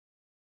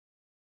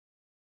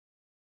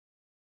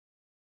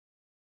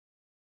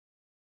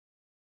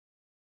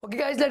Okay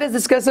guys, let us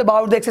discuss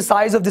about the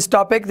exercise of this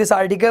topic, this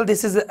article.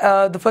 This is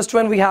the first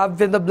one we have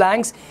with the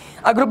blanks.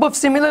 A group of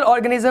similar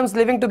organisms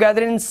living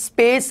together in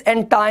space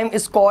and time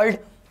is called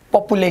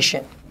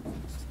population.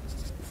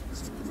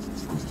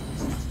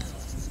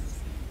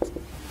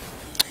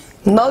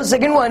 Now the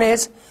second one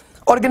is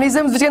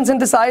organisms which can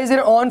synthesize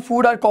their own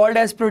food are called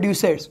as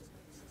producers.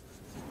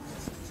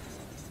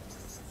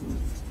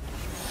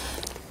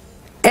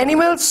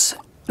 Animals,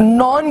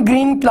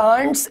 non-green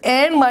plants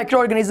and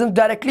microorganisms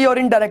directly or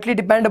indirectly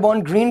depend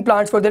upon green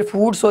plants for their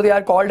food, so they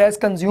are called as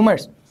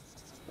consumers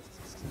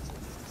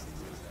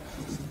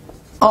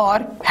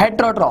or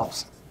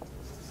heterotrophs.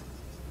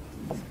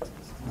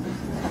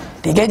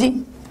 ठीक है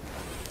जी.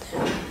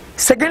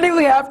 Secondly,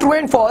 we have true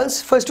and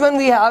false. First one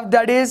we have,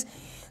 that is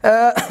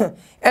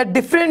at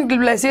different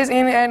places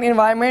in an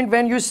environment,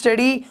 when you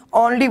study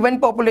only one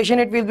population,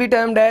 it will be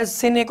termed as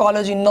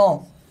synecology.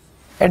 No,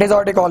 it is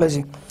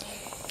horticology.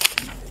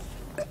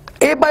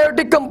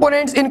 Abiotic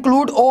components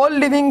include all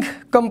living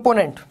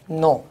component.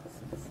 No,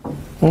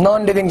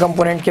 non-living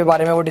component के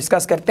बारे में वो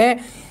discuss करते हैं.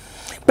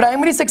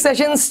 Primary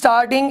succession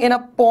starting in a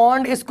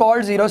pond is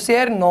called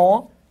zoosphere.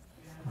 No,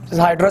 it is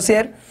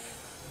hydrosphere.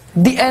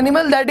 The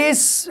animal that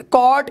is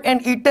caught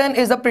and eaten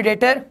is the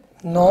predator.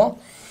 No.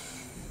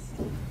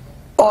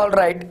 All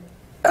right.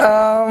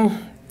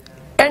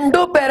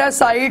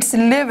 Endoparasites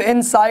live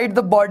inside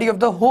the body of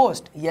the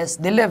host. Yes,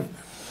 they live.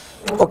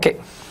 Okay.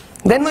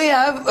 Then we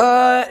have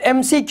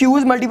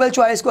MCQs, multiple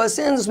choice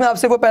questions. उसमें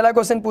आपसे वो पहला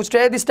question पूछ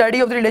रहे हैं. The study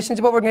of the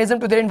relationship of organism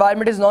to their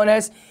environment is known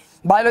as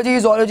biology,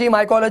 zoology,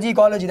 mycology,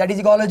 ecology. That is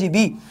ecology.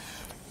 B.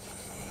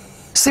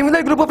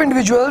 Similar group of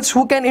individuals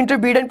who can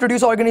interbreed and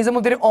produce organisms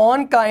of their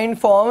own kind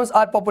forms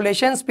are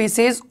population,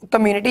 species,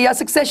 community या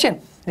succession.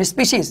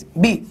 Species.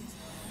 B.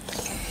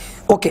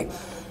 Okay.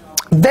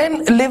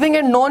 Then living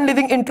and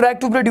non-living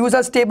interact to produce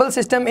a stable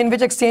system in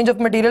which exchange of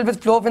material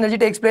with flow of energy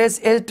takes place.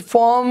 It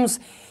forms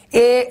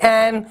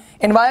an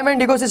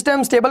environment,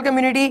 ecosystem, stable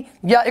community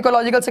या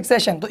ecological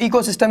succession. So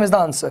ecosystem is the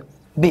answer.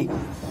 B.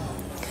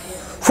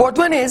 Fourth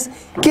one is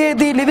कि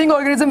the living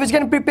organism which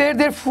can prepare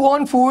their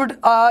own food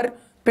are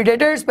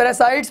predators,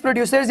 parasites,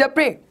 producers या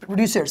prey.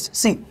 Producers.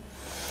 C.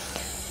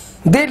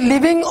 The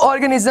living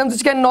organisms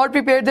which cannot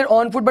prepare their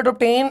own food but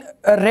obtain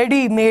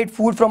ready-made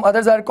food from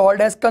others are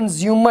called as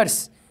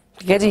consumers.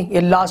 ठीक है जी,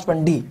 ये last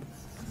one D.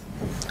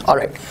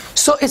 Alright.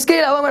 So इसके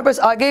अलावा हमारे पास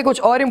आगे कुछ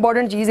और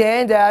इंपॉर्टेंट चीज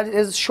है. That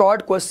is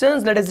short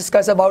questions. Let us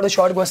discuss about the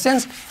short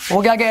questions.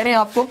 वो क्या कह रहे हैं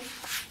आपको?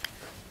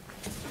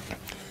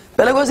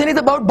 पहला question is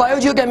about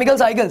biogeochemical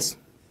cycles.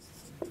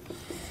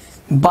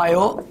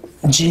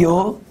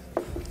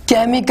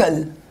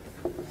 Biogeochemical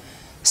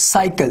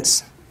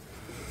cycles.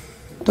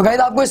 तो गाइस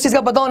आपको इस चीज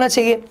का पता होना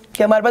चाहिए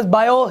कि हमारे पास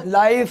bio,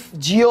 life,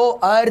 Jio,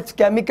 earth,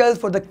 chemical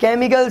for the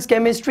chemicals,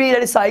 chemistry,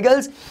 that is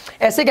cycles.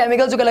 ऐसे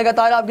केमिकल्स जो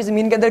लगातार आपकी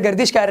जमीन के अंदर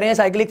गर्दिश कर रहे हैं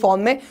साइक्लिक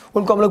फॉर्म में,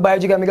 उनको हम लोग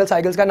बायोजियोकेमिकल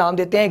साइकिल्स का नाम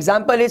देते हैं.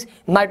 Example is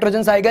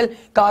nitrogen cycle,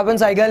 carbon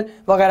cycle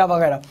वगैरह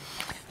वगैरह.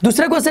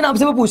 दूसरा क्वेश्चन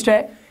आपसे वो पूछ रहा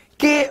है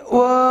कि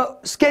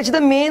sketch the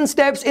main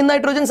steps in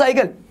nitrogen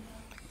cycle.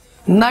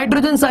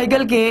 Nitrogen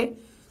cycle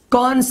के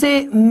कौन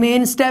से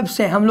मेन स्टेप्स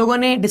हैं हम लोगों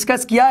ने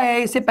डिस्कस किया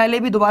है, इससे पहले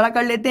भी दोबारा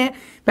कर लेते हैं.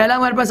 पहला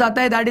हमारे पास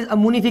आता है दैट इज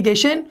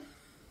अमोनिफिकेशन.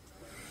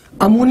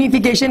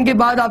 अमोनिफिकेशन के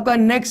बाद आपका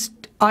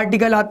नेक्स्ट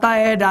आर्टिकल आता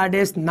है दैट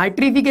इज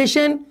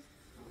नाइट्रिफिकेशन.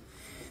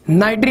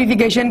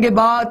 नाइट्रिफिकेशन के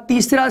बाद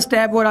तीसरा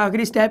स्टेप और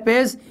आखिरी स्टेप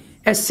इज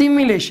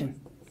एसिमिलेशन.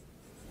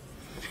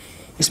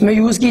 इसमें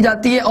यूज की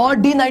जाती है. और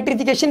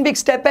डीनाइट्रिफिकेशन भी एक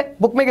स्टेप है,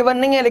 बुक में गिवन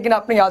नहीं है लेकिन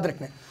आपने याद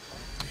रखना है.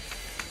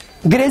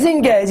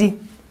 ग्रेजिंग क्या है जी?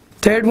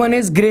 Third one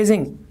is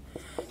grazing.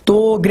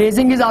 तो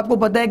ग्रेजिंग इज आपको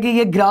पता है कि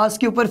ये ग्रास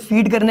के ऊपर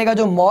फीड करने का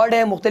जो मोड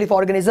है मुख्तलिफ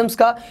ऑर्गेनिजम्स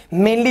का,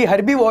 मेनली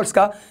हर्बीवोर्स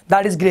का,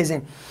 that is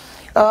grazing.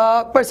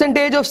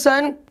 Percentage of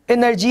sun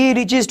energy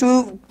reaches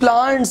to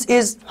plants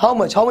is how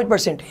much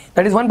percent?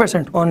 That is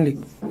 1% only.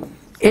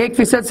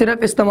 1%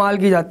 सिर्फ इस्तेमाल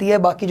की जाती है,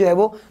 बाकी जो है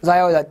वो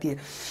जाया हो जाती है.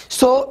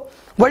 So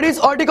what is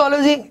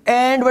हॉर्टिकोलॉजी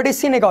and what is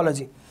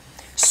सिनेकोलॉजी?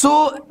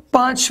 सो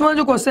पांचवा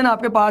जो क्वेश्चन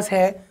आपके पास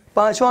है,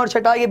 पांचवा और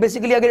छठा, ये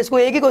बेसिकली अगर इसको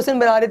एक ही क्वेश्चन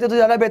बना रहे थे तो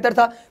ज्यादा बेहतर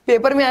था.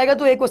 पेपर में आएगा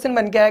तो एक क्वेश्चन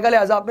बन के आएगा,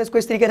 लिहाजा आपने इसको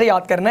इस तरीके से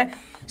याद करना है.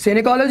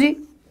 सिनेकोलॉजी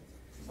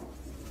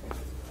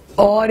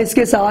और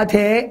इसके साथ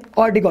है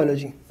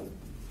हॉर्टिकोलॉजी.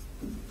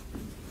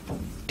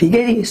 ठीक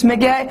है जी. इसमें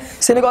क्या है,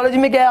 सिनेकोलॉजी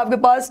में क्या है आपके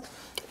पास,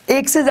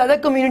 एक से ज्यादा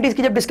कम्युनिटीज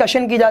की जब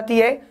डिस्कशन की जाती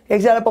है, एक से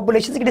ज्यादा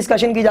पॉपुलेशन की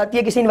डिस्कशन की जाती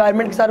है, किसी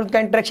एनवायरनमेंट के साथ उनका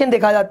इंटरेक्शन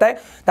देखा जाता है,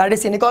 दैट इज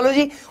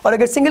सिनेकोलॉजी. और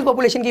अगर सिंगल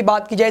पॉपुलेशन की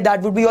बात की जाए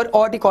दैट वुड बी योर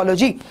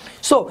हॉर्टिकोलॉजी.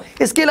 सो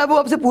इसके अलावा वो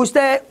आपसे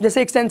पूछता है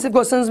जैसे एक्सटेंसिव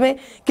क्वेश्चंस में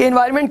कि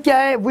एनवायरनमेंट क्या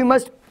है. We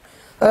must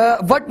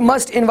what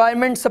must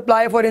environment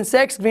supply for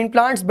insects, green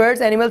plants,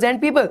 birds, animals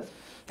and people.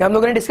 हम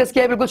लोगों ने डिस्कस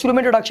किया है, बिल्कुल शुरू में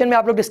इंट्रोडक्शन में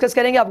आप लोग डिस्कस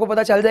करेंगे, आपको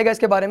पता चल जाएगा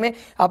इसके बारे में,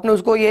 आपने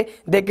उसको ये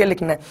देख के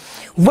लिखना है.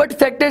 What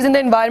factors in the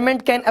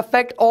environment can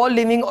affect all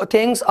living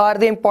things, are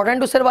they important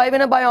to survive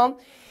in a biome.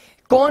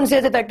 कौन से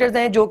ऐसे फैक्टर्स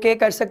हैं जो कि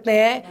कर सकते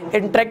हैं,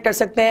 इंटरेक्ट कर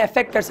सकते हैं,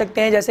 अफेक्ट कर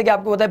सकते हैं, जैसे कि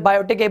आपको पता है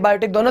बायोटिक,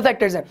 एबायोटिक दोनों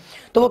फैक्टर्स हैं,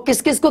 तो वो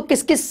किस किस को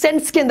किस किस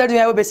सेंस के अंदर जो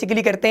है वो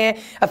बेसिकली करते हैं,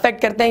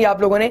 अफेक्ट करते हैं, ये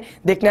आप लोगों ने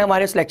देखना है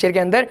हमारे इस लेक्चर के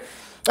अंदर.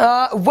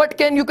 what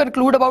can you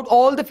conclude about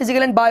all the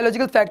physical and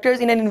biological factors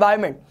in an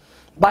environment?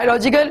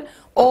 Biological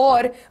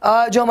और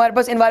जो हमारे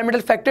पास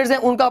एनवायरमेंटल फैक्टर्स हैं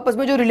उनका आपस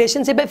में जो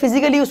रिलेशनशिप है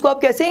फिजिकली उसको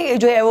आप कैसे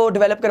जो है वो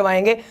डेवलप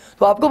करवाएंगे.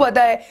 तो आपको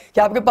पता है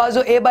कि आपके पास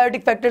जो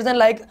एबायोटिक फैक्टर्स हैं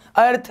like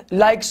earth,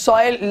 like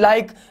soil,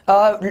 like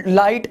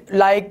light,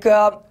 like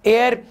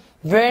air,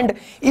 wind,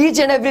 each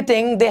and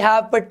everything they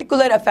have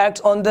particular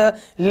effects on the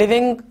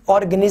living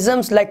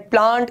organisms like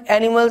plant,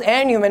 animals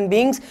and human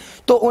beings.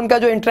 तो उनका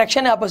जो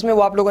इंटरेक्शन है आपस में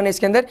वो आप लोगों ने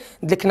इसके अंदर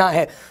लिखना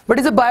है.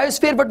 What is the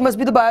biosphere? What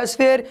must be the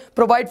biosphere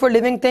provide for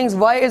living things?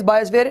 Why is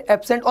biosphere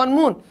absent on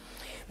moon?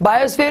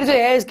 Biosphere जो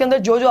है इसके अंदर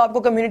जो जो आपको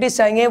कम्युनिटीज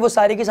चाहिए वो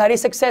सारी की सारी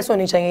सक्सेस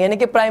होनी चाहिए, यानी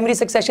कि प्राइमरी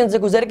सक्सेशन से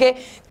गुजर के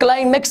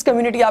क्लाइमेक्स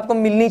कम्युनिटी आपको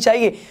मिलनी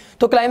चाहिए.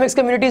 तो climax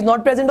community is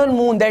not present on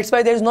moon, that's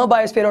why there is no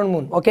biosphere on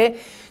moon. Okay,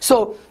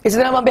 सो इसी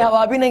तरह वहाँ पे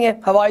हवा भी नहीं है,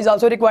 हवा इज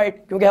आल्सो रिक्वायर्ड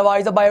क्योंकि हवा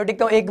इज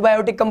एक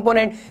बायोटिक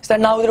कंपोनेंट. इस तरह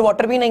ना उधर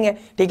वाटर भी नहीं है,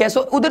 ठीक है. सो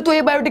उधर तो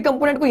ये बायोटिक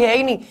कंपोनेंट कोई है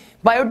ही नहीं,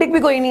 बायोटिक भी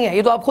कोई नहीं है,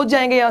 ये तो आप खुद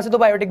जाएंगे यहाँ से तो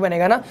बायोटिक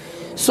बनेगा ना.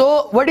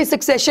 So what is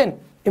succession?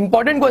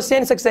 Important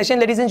question succession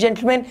ladies and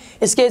gentleman.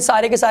 इसके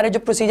सारे के सारे जो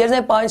प्रोसीजर्स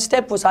हैं 5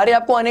 स्टेप वो सारे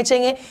आपको आने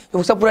चाहिए.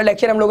 उसका पूरा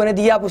लेक्चर हम लोगों ने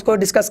दिया, आप उसको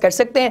डिस्कस कर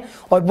सकते हैं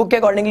और बुक के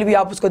अकॉर्डिंगली भी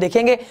आप उसको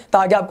देखेंगे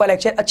ताकि आपका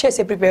लेक्चर अच्छे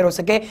से प्रिपेयर हो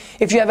सके.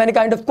 If you have any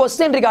kind of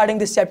question regarding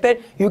this chapter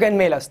you can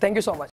mail us. Thank you so much.